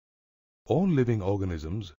All living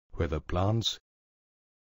organisms, whether plants,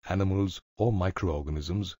 animals or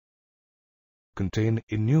microorganisms, contain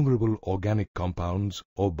innumerable organic compounds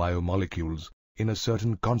or biomolecules in a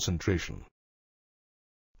certain concentration.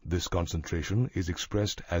 This concentration is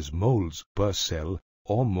expressed as moles per cell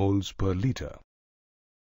or moles per liter.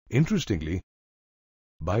 Interestingly,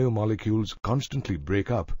 biomolecules constantly break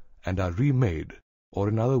up and are remade, or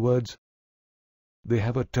in other words, they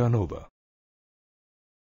have a turnover.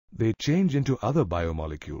 They change into other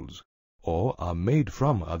biomolecules or are made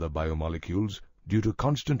from other biomolecules due to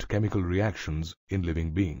constant chemical reactions in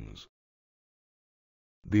living beings.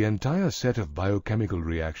 The entire set of biochemical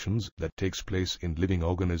reactions that takes place in living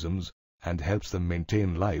organisms and helps them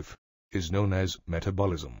maintain life is known as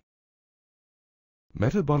metabolism.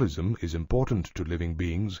 Metabolism is important to living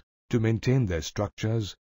beings to maintain their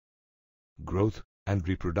structures, growth and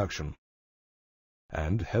reproduction,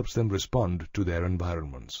 and helps them respond to their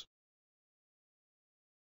environments.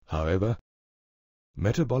 However,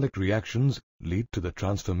 metabolic reactions lead to the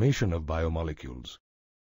transformation of biomolecules.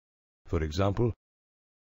 For example,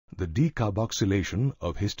 the decarboxylation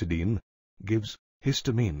of histidine gives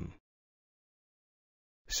histamine.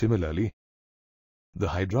 Similarly, the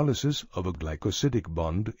hydrolysis of a glycosidic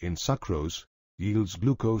bond in sucrose yields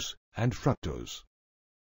glucose and fructose.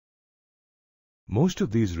 Most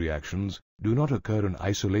of these reactions do not occur in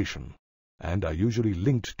isolation and are usually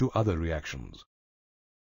linked to other reactions.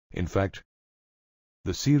 In fact,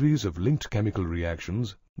 the series of linked chemical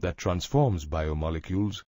reactions that transforms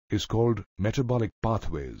biomolecules is called metabolic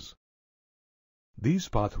pathways. These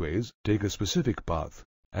pathways take a specific path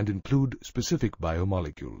and include specific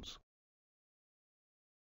biomolecules.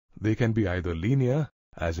 They can be either linear,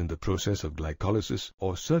 as in the process of glycolysis,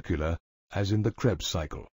 or circular, as in the Krebs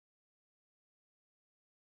cycle.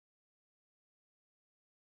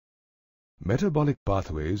 Metabolic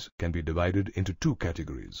pathways can be divided into two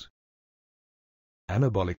categories: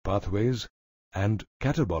 anabolic pathways and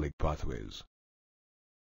catabolic pathways.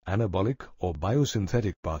 Anabolic or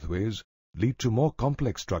biosynthetic pathways lead to more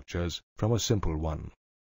complex structures from a simple one.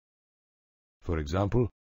 For example,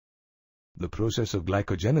 the process of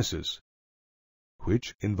glycogenesis,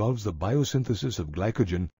 which involves the biosynthesis of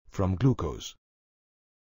glycogen from glucose.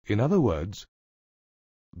 In other words,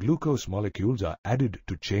 glucose molecules are added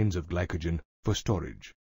to chains of glycogen for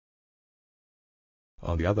storage.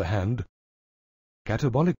 On the other hand,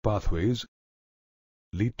 catabolic pathways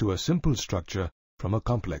lead to a simple structure from a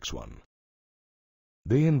complex one.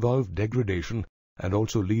 They involve degradation and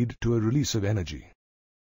also lead to a release of energy.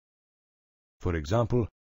 For example,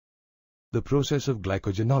 the process of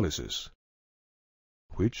glycogenolysis,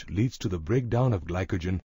 which leads to the breakdown of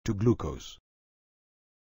glycogen to glucose.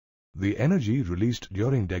 The energy released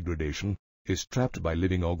during degradation is trapped by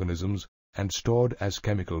living organisms and stored as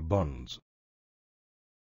chemical bonds.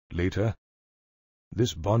 Later,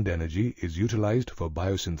 this bond energy is utilized for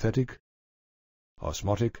biosynthetic,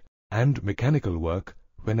 osmotic, and mechanical work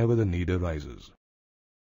whenever the need arises.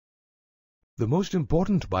 The most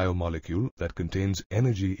important biomolecule that contains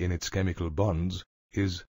energy in its chemical bonds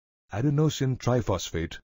is adenosine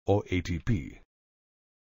triphosphate, or ATP.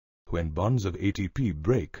 When bonds of ATP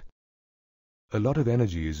break, a lot of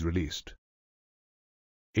energy is released.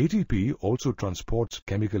 ATP also transports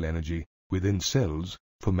chemical energy within cells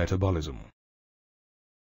for metabolism.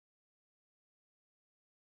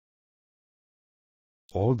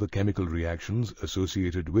 All the chemical reactions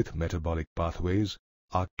associated with metabolic pathways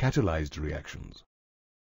are catalyzed reactions.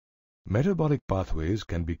 Metabolic pathways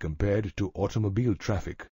can be compared to automobile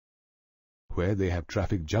traffic, where they have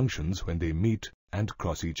traffic junctions when they meet and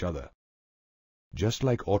cross each other. Just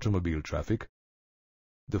like automobile traffic,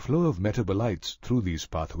 the flow of metabolites through these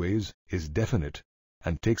pathways is definite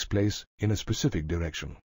and takes place in a specific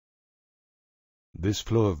direction. This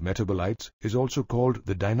flow of metabolites is also called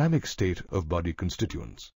the dynamic state of body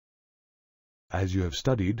constituents. As you have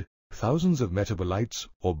studied, thousands of metabolites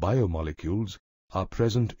or biomolecules are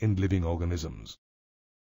present in living organisms.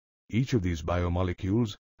 Each of these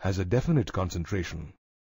biomolecules has a definite concentration.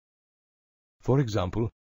 For example,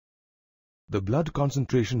 the blood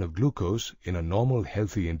concentration of glucose in a normal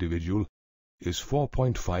healthy individual is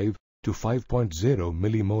 4.5 to 5.0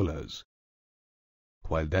 millimolars,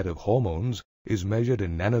 while that of hormones is measured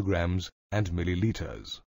in nanograms and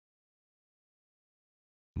milliliters.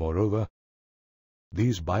 Moreover,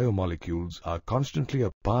 these biomolecules are constantly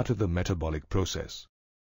a part of the metabolic process.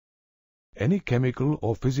 Any chemical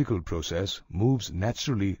or physical process moves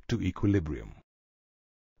naturally to equilibrium.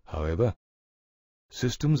 However,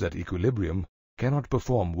 systems at equilibrium cannot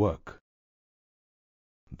perform work.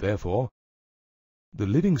 Therefore, the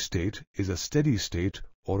living state is a steady state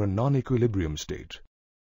or a non-equilibrium state,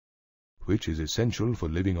 which is essential for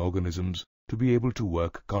living organisms to be able to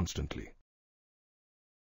work constantly.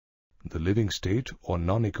 The living state or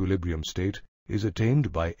non-equilibrium state is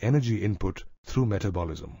attained by energy input through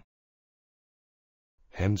metabolism.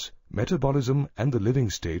 Hence, metabolism and the living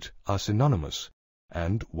state are synonymous,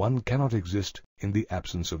 and one cannot exist in the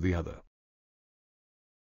absence of the other.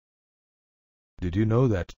 Did you know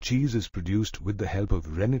that cheese is produced with the help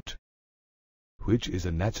of rennet, which is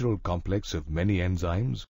a natural complex of many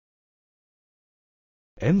enzymes?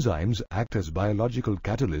 Enzymes act as biological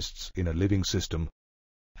catalysts in a living system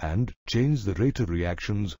and change the rate of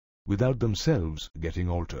reactions without themselves getting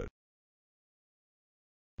altered.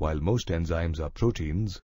 While most enzymes are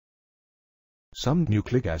proteins, some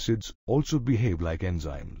nucleic acids also behave like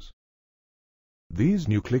enzymes. These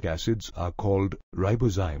nucleic acids are called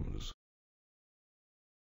ribozymes.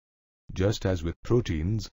 Just as with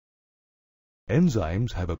proteins,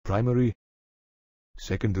 enzymes have a primary,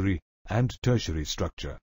 secondary, and tertiary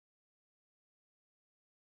structure.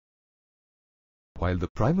 While the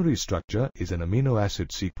primary structure is an amino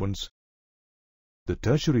acid sequence, the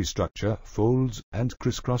tertiary structure folds and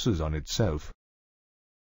crisscrosses on itself,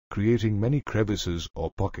 creating many crevices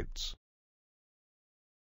or pockets.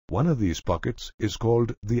 One of these pockets is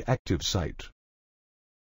called the active site.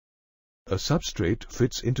 A substrate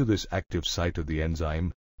fits into this active site of the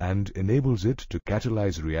enzyme and enables it to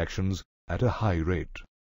catalyze reactions at a high rate.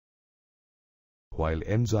 While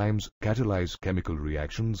enzymes catalyze chemical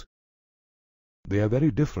reactions, they are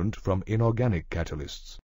very different from inorganic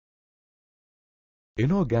catalysts.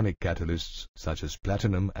 Inorganic catalysts such as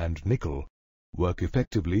platinum and nickel work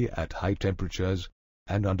effectively at high temperatures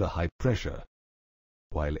and under high pressure,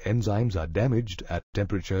 while enzymes are damaged at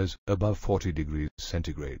temperatures above 40 degrees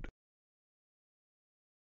centigrade.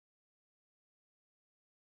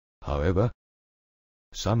 However,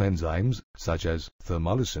 some enzymes, such as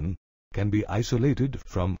thermolysin, can be isolated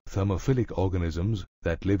from thermophilic organisms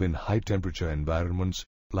that live in high-temperature environments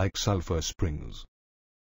like sulfur springs.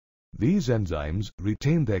 These enzymes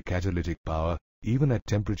retain their catalytic power even at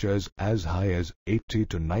temperatures as high as 80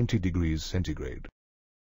 to 90 degrees centigrade.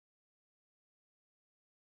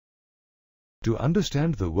 To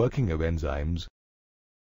understand the working of enzymes,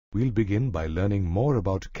 we'll begin by learning more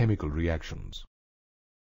about chemical reactions.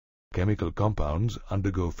 Chemical compounds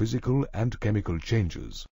undergo physical and chemical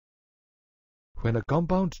changes. When a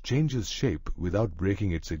compound changes shape without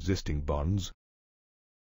breaking its existing bonds,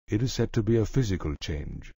 it is said to be a physical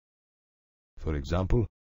change. For example,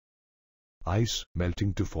 ice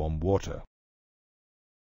melting to form water.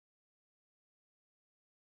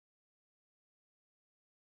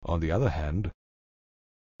 On the other hand,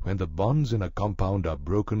 when the bonds in a compound are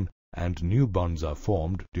broken and new bonds are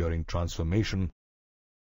formed during transformation,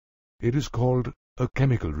 it is called a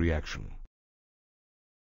chemical reaction.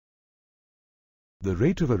 The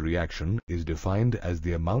rate of a reaction is defined as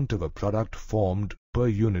the amount of a product formed per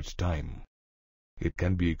unit time. It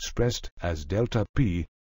can be expressed as delta P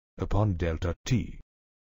upon delta T.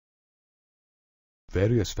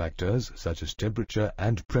 Various factors such as temperature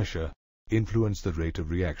and pressure influence the rate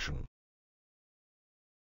of reaction.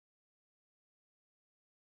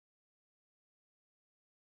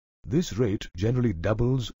 This rate generally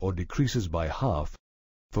doubles or decreases by half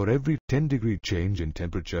for every 10-degree change in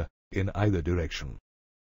temperature in either direction.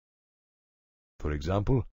 For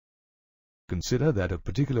example, consider that a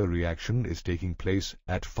particular reaction is taking place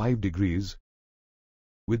at 5 degrees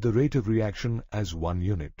with the rate of reaction as 1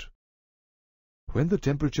 unit. When the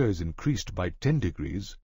temperature is increased by 10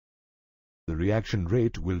 degrees, the reaction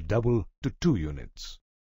rate will double to 2 units.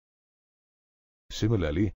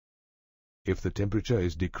 Similarly, if the temperature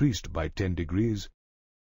is decreased by 10 degrees,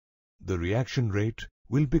 the reaction rate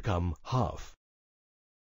will become half.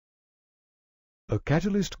 A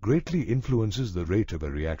catalyst greatly influences the rate of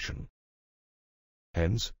a reaction.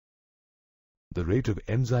 Hence, the rate of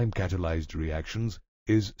enzyme-catalyzed reactions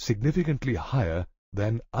is significantly higher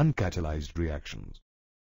than uncatalyzed reactions.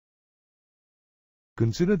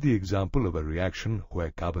 Consider the example of a reaction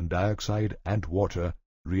where carbon dioxide and water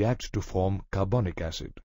react to form carbonic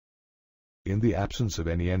acid. In the absence of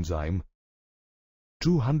any enzyme,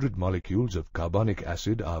 200 molecules of carbonic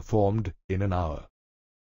acid are formed in an hour.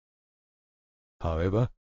 However,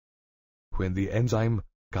 when the enzyme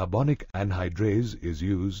carbonic anhydrase is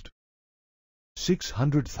used,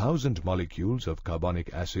 600,000 molecules of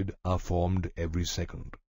carbonic acid are formed every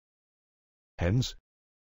second. Hence,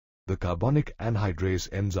 the carbonic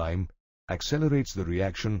anhydrase enzyme accelerates the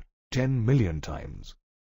reaction 10 million times.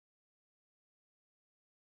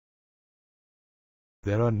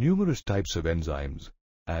 There are numerous types of enzymes,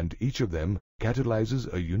 and each of them catalyzes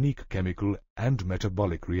a unique chemical and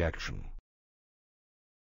metabolic reaction.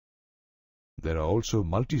 There are also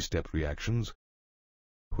multi-step reactions,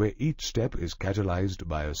 where each step is catalyzed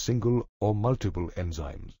by a single or multiple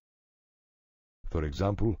enzymes. For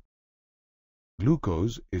example,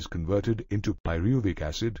 glucose is converted into pyruvic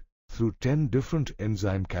acid through 10 different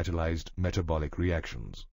enzyme-catalyzed metabolic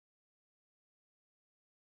reactions.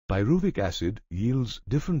 Pyruvic acid yields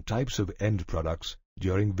different types of end products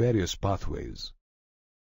during various pathways.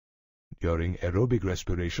 During aerobic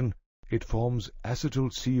respiration, it forms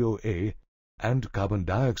acetyl-CoA and carbon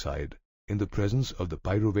dioxide in the presence of the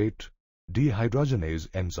pyruvate dehydrogenase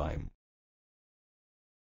enzyme.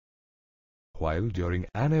 While during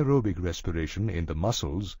anaerobic respiration in the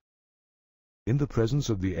muscles, in the presence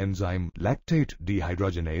of the enzyme lactate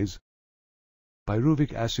dehydrogenase,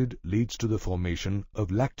 pyruvic acid leads to the formation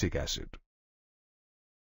of lactic acid.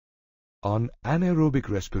 On anaerobic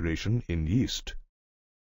respiration in yeast,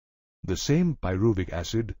 the same pyruvic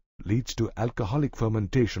acid leads to alcoholic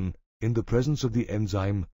fermentation in the presence of the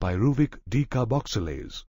enzyme pyruvic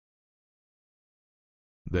decarboxylase.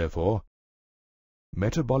 Therefore,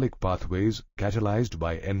 metabolic pathways catalyzed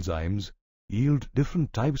by enzymes yield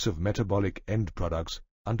different types of metabolic end products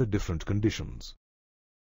under different conditions.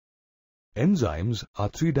 Enzymes are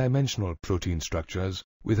three-dimensional protein structures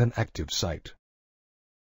with an active site.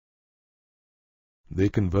 They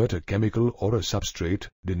convert a chemical or a substrate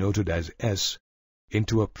denoted as S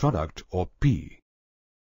into a product or P.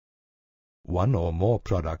 One or more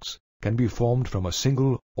products can be formed from a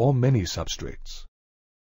single or many substrates.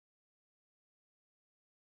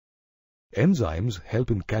 Enzymes help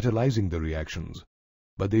in catalyzing the reactions,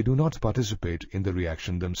 but they do not participate in the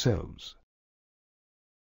reaction themselves.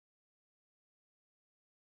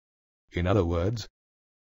 In other words,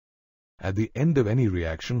 at the end of any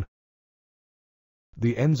reaction,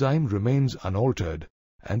 the enzyme remains unaltered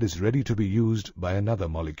and is ready to be used by another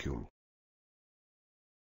molecule.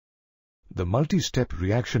 The multi-step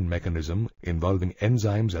reaction mechanism involving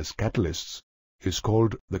enzymes as catalysts is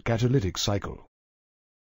called the catalytic cycle.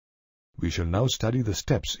 We shall now study the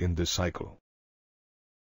steps in this cycle.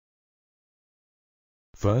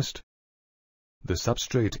 First, the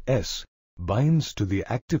substrate S binds to the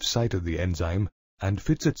active site of the enzyme and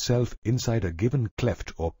fits itself inside a given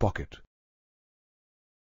cleft or pocket.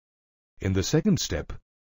 In the second step,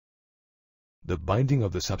 the binding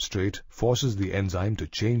of the substrate forces the enzyme to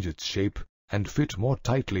change its shape and fit more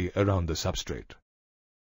tightly around the substrate.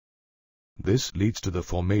 This leads to the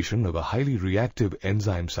formation of a highly reactive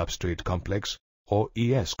enzyme-substrate complex or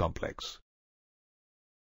ES complex.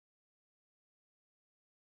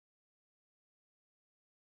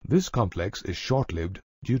 This complex is short-lived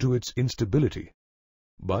due to its instability,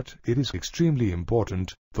 but it is extremely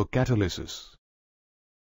important for catalysis.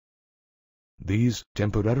 These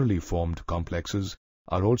temporarily formed complexes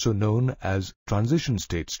are also known as transition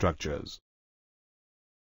state structures.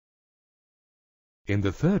 In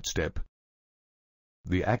the third step,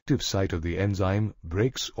 the active site of the enzyme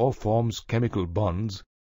breaks or forms chemical bonds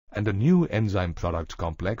and a new enzyme product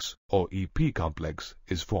complex or EP complex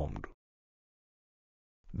is formed.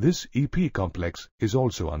 This EP complex is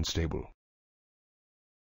also unstable.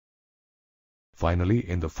 Finally,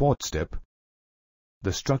 in the fourth step,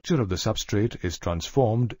 the structure of the substrate is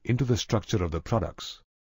transformed into the structure of the products.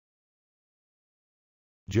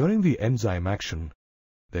 During the enzyme action,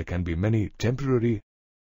 there can be many temporary,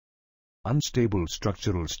 unstable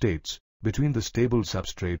structural states between the stable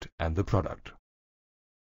substrate and the product.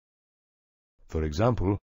 For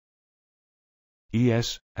example,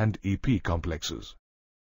 ES and EP complexes.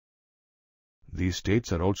 These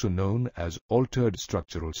states are also known as altered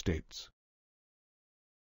structural states.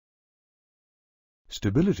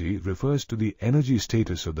 Stability refers to the energy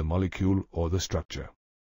status of the molecule or the structure.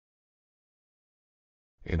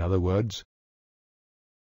 In other words,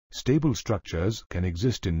 stable structures can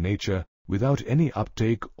exist in nature without any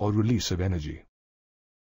uptake or release of energy.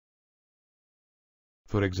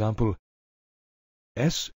 For example,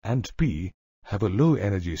 S and P have a low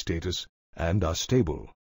energy status and are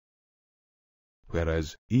stable,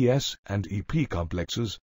 whereas ES and EP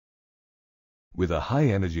complexes with a high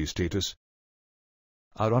energy status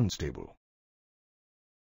are unstable.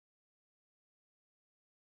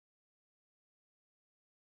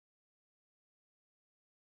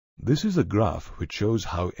 This is a graph which shows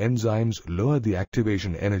how enzymes lower the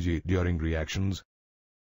activation energy during reactions,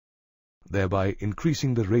 thereby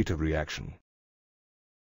increasing the rate of reaction.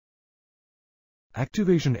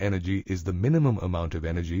 Activation energy is the minimum amount of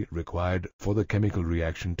energy required for the chemical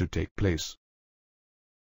reaction to take place.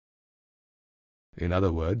 In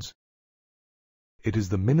other words, it is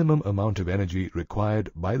the minimum amount of energy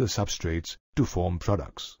required by the substrates to form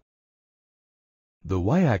products. The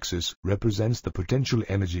y-axis represents the potential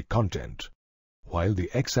energy content, while the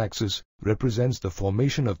x-axis represents the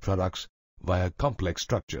formation of products via complex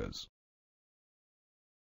structures.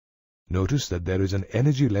 Notice that there is an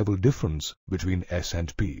energy level difference between S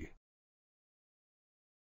and P.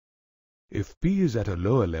 If P is at a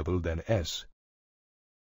lower level than S,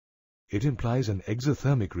 it implies an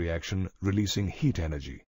exothermic reaction releasing heat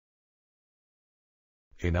energy.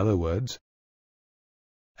 In other words,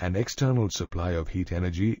 an external supply of heat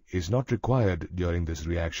energy is not required during this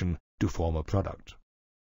reaction to form a product.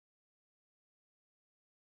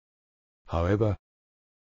 However,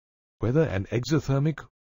 whether an exothermic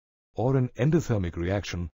or an endothermic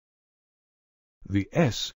reaction, the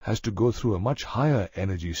S has to go through a much higher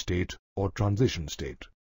energy state or transition state.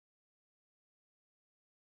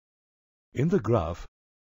 In the graph,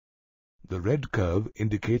 the red curve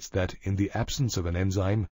indicates that in the absence of an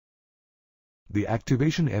enzyme, the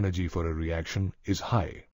activation energy for a reaction is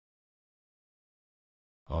high.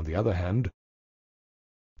 On the other hand,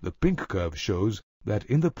 the pink curve shows that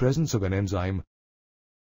in the presence of an enzyme,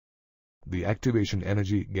 the activation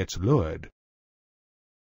energy gets lowered,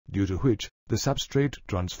 due to which the substrate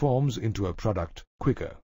transforms into a product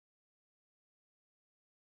quicker.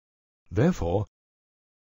 Therefore,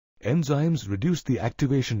 enzymes reduce the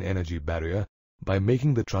activation energy barrier by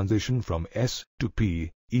making the transition from S to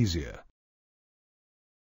P easier.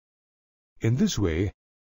 In this way,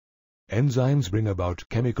 enzymes bring about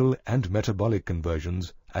chemical and metabolic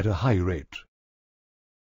conversions at a high rate.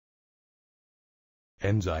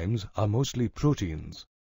 Enzymes are mostly proteins,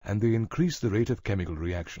 and they increase the rate of chemical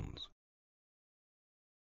reactions.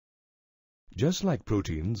 Just like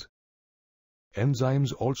proteins,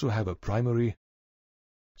 enzymes also have a primary,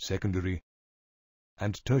 secondary,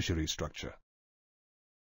 and tertiary structure.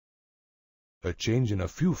 A change in a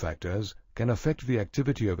few factors can affect the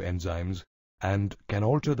activity of enzymes and can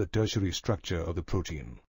alter the tertiary structure of the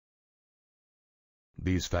protein.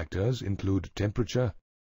 These factors include temperature,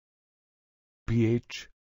 pH,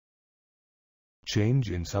 change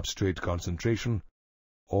in substrate concentration,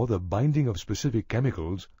 or the binding of specific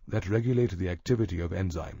chemicals that regulate the activity of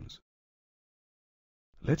enzymes.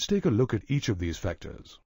 Let's take a look at each of these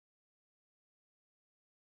factors.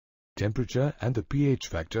 Temperature and the pH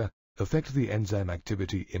factor affect the enzyme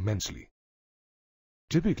activity immensely.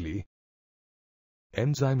 Typically,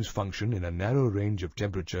 enzymes function in a narrow range of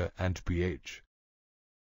temperature and pH.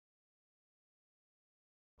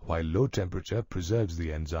 While low temperature preserves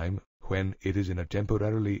the enzyme when it is in a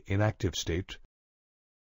temporarily inactive state,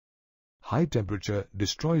 high temperature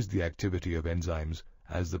destroys the activity of enzymes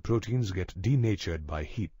as the proteins get denatured by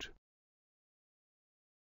heat.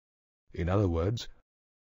 In other words,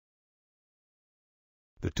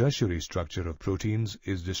 the tertiary structure of proteins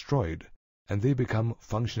is destroyed and they become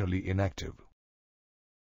functionally inactive.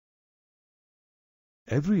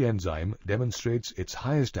 Every enzyme demonstrates its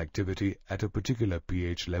highest activity at a particular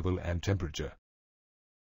pH level and temperature,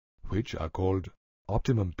 which are called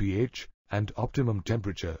optimum pH and optimum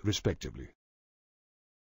temperature respectively.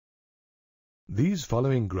 These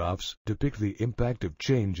following graphs depict the impact of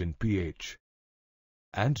change in pH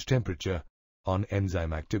and temperature on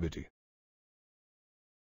enzyme activity.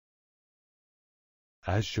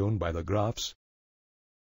 As shown by the graphs,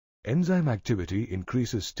 enzyme activity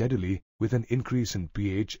increases steadily with an increase in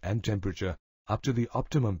pH and temperature up to the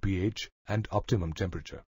optimum pH and optimum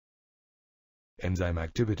temperature. Enzyme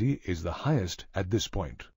activity is the highest at this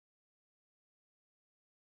point.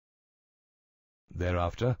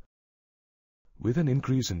 Thereafter, with an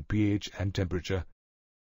increase in pH and temperature,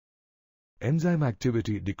 enzyme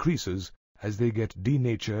activity decreases as they get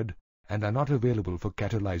denatured and are not available for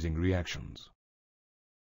catalyzing reactions.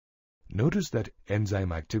 Notice that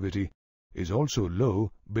enzyme activity is also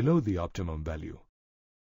low below the optimum value.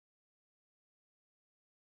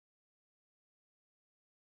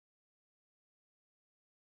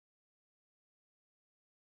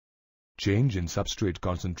 Change in substrate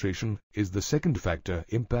concentration is the second factor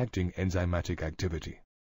impacting enzymatic activity.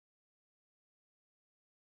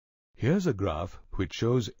 Here's a graph which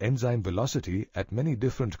shows enzyme velocity at many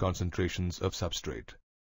different concentrations of substrate.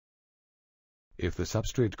 If the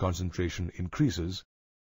substrate concentration increases,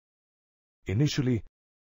 initially,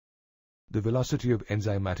 the velocity of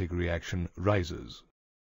enzymatic reaction rises.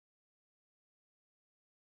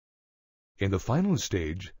 In the final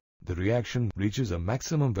stage, the reaction reaches a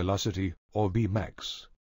maximum velocity or Vmax.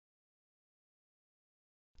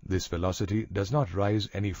 This velocity does not rise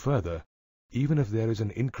any further, even if there is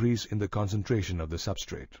an increase in the concentration of the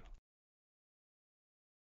substrate.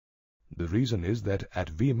 The reason is that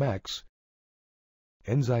at Vmax,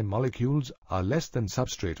 enzyme molecules are less than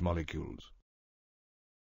substrate molecules.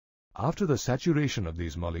 After the saturation of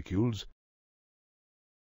these molecules,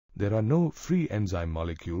 there are no free enzyme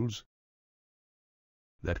molecules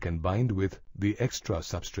that can bind with the extra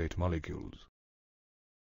substrate molecules.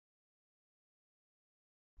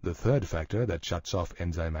 The third factor that shuts off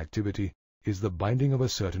enzyme activity is the binding of a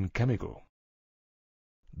certain chemical.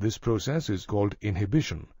 This process is called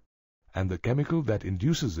inhibition, and the chemical that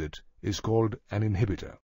induces it is called an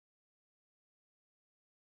inhibitor.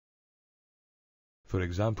 For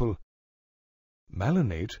example,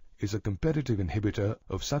 malonate is a competitive inhibitor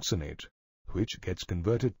of succinate, which gets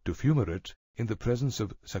converted to fumarate in the presence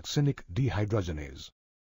of succinic dehydrogenase.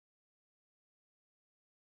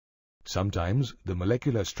 Sometimes the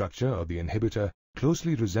molecular structure of the inhibitor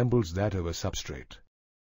closely resembles that of a substrate.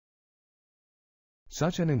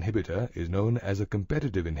 Such an inhibitor is known as a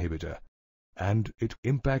competitive inhibitor, and it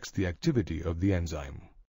impacts the activity of the enzyme.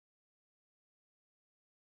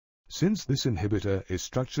 Since this inhibitor is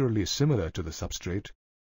structurally similar to the substrate,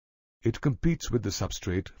 it competes with the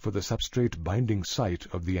substrate for the substrate binding site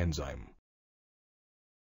of the enzyme.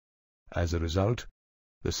 As a result,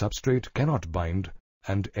 the substrate cannot bind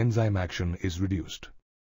and enzyme action is reduced.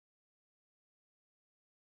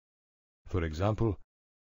 For example,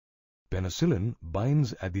 penicillin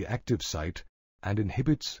binds at the active site and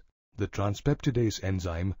inhibits the transpeptidase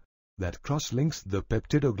enzyme that cross-links the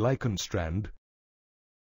peptidoglycan strand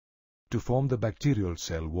to form the bacterial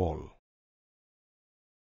cell wall.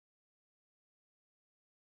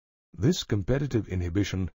 This competitive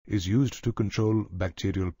inhibition is used to control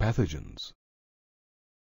bacterial pathogens.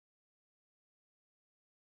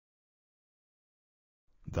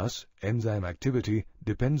 Thus, enzyme activity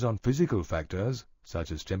depends on physical factors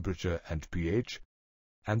such as temperature and pH,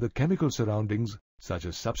 and the chemical surroundings such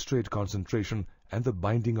as substrate concentration and the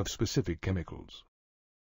binding of specific chemicals.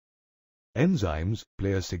 Enzymes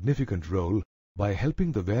play a significant role by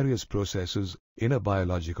helping the various processes in a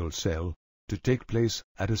biological cell to take place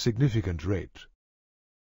at a significant rate.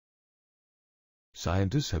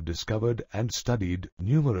 Scientists have discovered and studied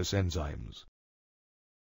numerous enzymes.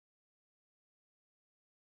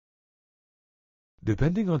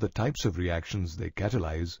 Depending on the types of reactions they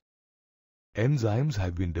catalyze, enzymes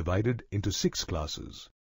have been divided into 6 classes,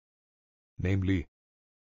 namely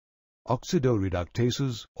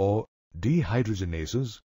oxidoreductases or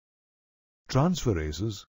dehydrogenases,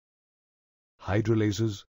 transferases,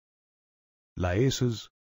 hydrolases, lyases,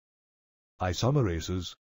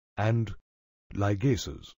 isomerases, and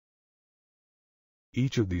ligases.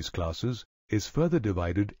 Each of these classes is further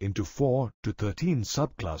divided into 4 to 13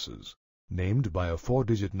 subclasses, named by a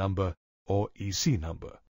 4-digit number or EC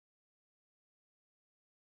number.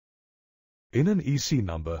 In an EC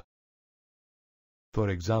number, for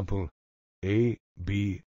example, A,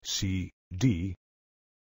 B, C, D,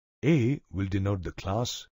 A will denote the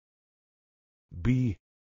class, B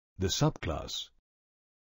the subclass,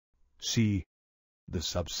 C the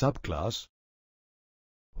sub-subclass,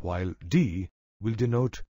 while D will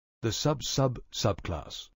denote the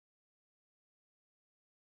sub-sub-subclass.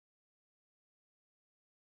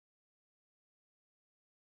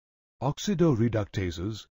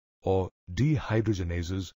 Oxidoreductases or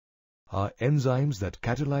dehydrogenases are enzymes that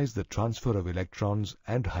catalyze the transfer of electrons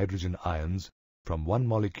and hydrogen ions from one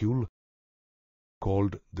molecule,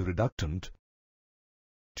 called the reductant,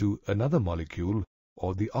 to another molecule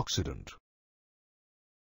or the oxidant.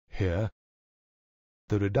 Here,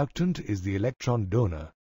 the reductant is the electron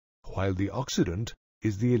donor, while the oxidant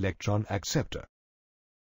is the electron acceptor.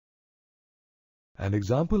 An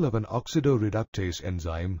example of an oxidoreductase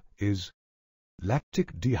enzyme is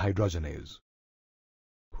lactic dehydrogenase,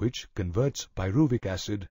 which converts pyruvic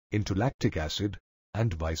acid into lactic acid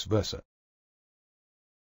and vice versa.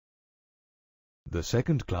 The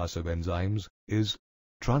second class of enzymes is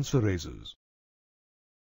transferases.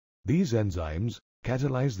 These enzymes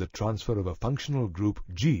catalyze the transfer of a functional group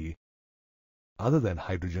G, other than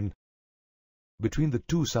hydrogen, between the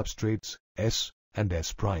two substrates S and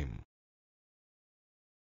S'.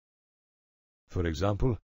 For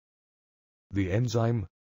example, the enzyme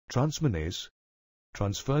transmanase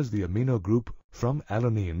transfers the amino group from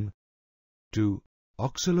alanine to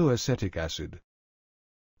oxaloacetic acid,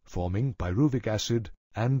 forming pyruvic acid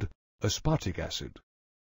and aspartic acid.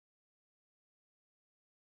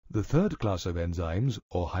 The third class of enzymes,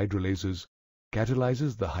 or hydrolases,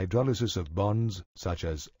 catalyzes the hydrolysis of bonds such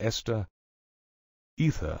as ester,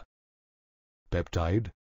 ether,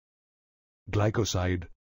 peptide, glycoside,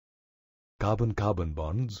 carbon-carbon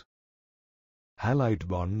bonds, halide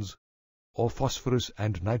bonds, or phosphorus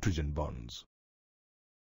and nitrogen bonds.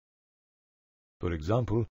 For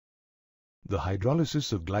example, the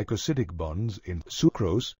hydrolysis of glycosidic bonds in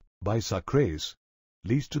sucrose by sucrase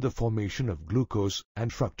leads to the formation of glucose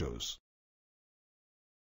and fructose.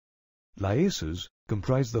 Lyases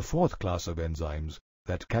comprise the fourth class of enzymes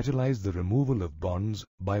that catalyze the removal of bonds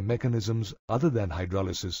by mechanisms other than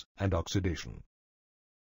hydrolysis and oxidation.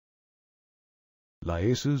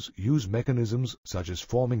 Lyases use mechanisms such as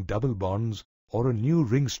forming double bonds or a new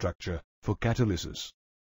ring structure for catalysis.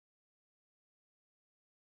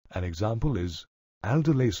 An example is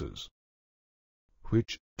aldolases,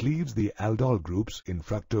 which cleaves the aldol groups in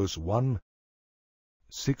fructose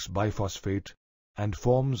 1,6-biphosphate and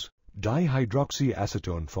forms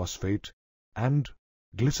dihydroxyacetone phosphate and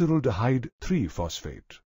glyceraldehyde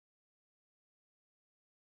 3-phosphate.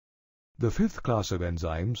 The fifth class of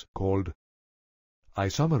enzymes, called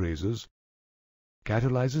isomerases,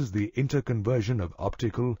 catalyzes the interconversion of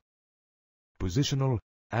optical, positional,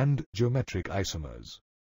 and geometric isomers.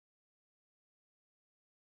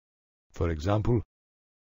 For example,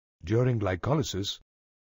 during glycolysis,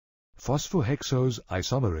 phosphohexose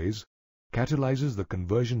isomerase catalyzes the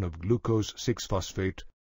conversion of glucose 6-phosphate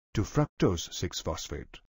to fructose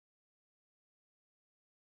 6-phosphate.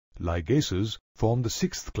 Ligases form the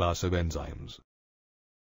sixth class of enzymes.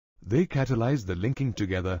 They catalyze the linking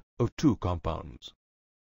together of two compounds.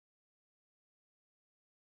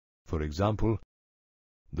 For example,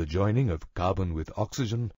 the joining of carbon with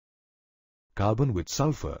oxygen, carbon with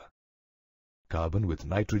sulfur, carbon with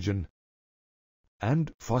nitrogen,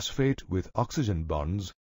 and phosphate with oxygen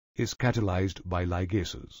bonds is catalyzed by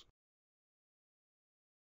ligases.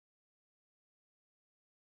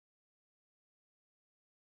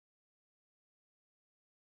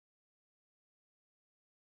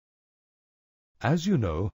 As you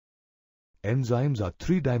know, enzymes are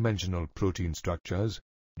three-dimensional protein structures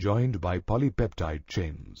joined by polypeptide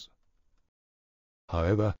chains.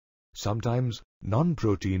 However, sometimes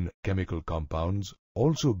non-protein chemical compounds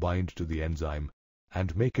also bind to the enzyme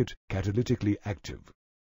and make it catalytically active.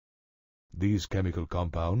 These chemical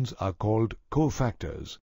compounds are called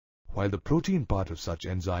cofactors, while the protein part of such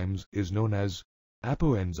enzymes is known as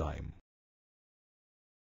apoenzyme.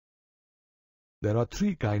 There are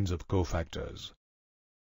three kinds of cofactors: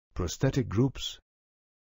 prosthetic groups,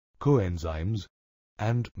 coenzymes,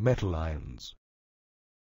 and metal ions.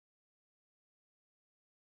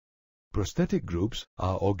 Prosthetic groups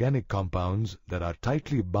are organic compounds that are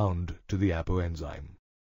tightly bound to the apoenzyme.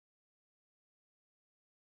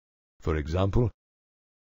 For example,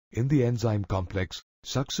 in the enzyme complex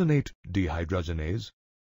succinate dehydrogenase,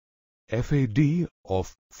 FAD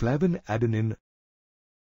of flavin-adenine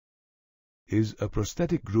is a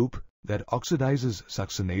prosthetic group that oxidizes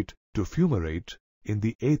succinate to fumarate in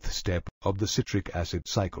the 8th step of the citric acid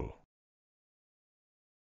cycle.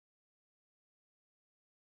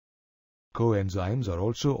 Coenzymes are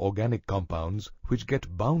also organic compounds which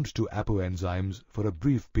get bound to apoenzymes for a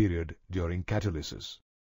brief period during catalysis.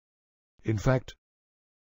 In fact,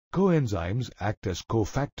 coenzymes act as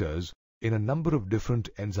cofactors in a number of different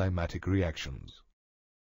enzymatic reactions.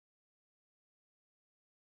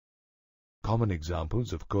 Common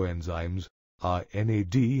examples of coenzymes are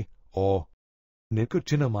NAD or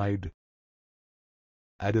nicotinamide,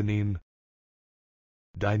 adenine,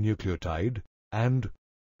 dinucleotide, and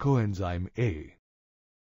coenzyme A.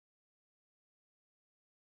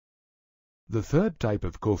 The third type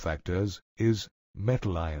of cofactors is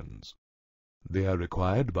metal ions. They are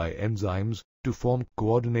required by enzymes to form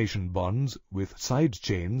coordination bonds with side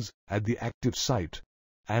chains at the active site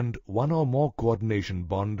and one or more coordination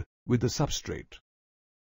bond with the substrate.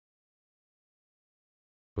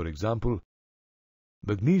 For example,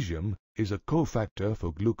 magnesium is a cofactor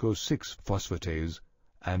for glucose 6-phosphatase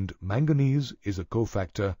and manganese is a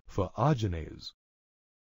cofactor for arginase.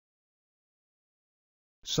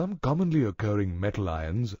 Some commonly occurring metal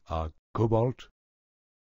ions are cobalt,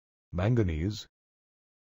 manganese,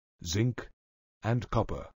 zinc, and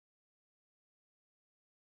copper.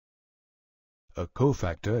 A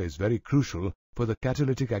cofactor is very crucial for the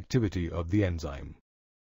catalytic activity of the enzyme.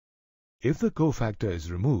 If the cofactor is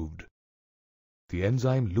removed, the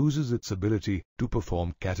enzyme loses its ability to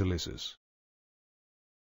perform catalysis.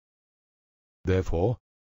 Therefore,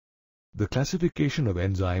 the classification of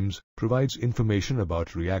enzymes provides information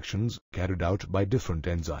about reactions carried out by different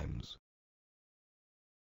enzymes.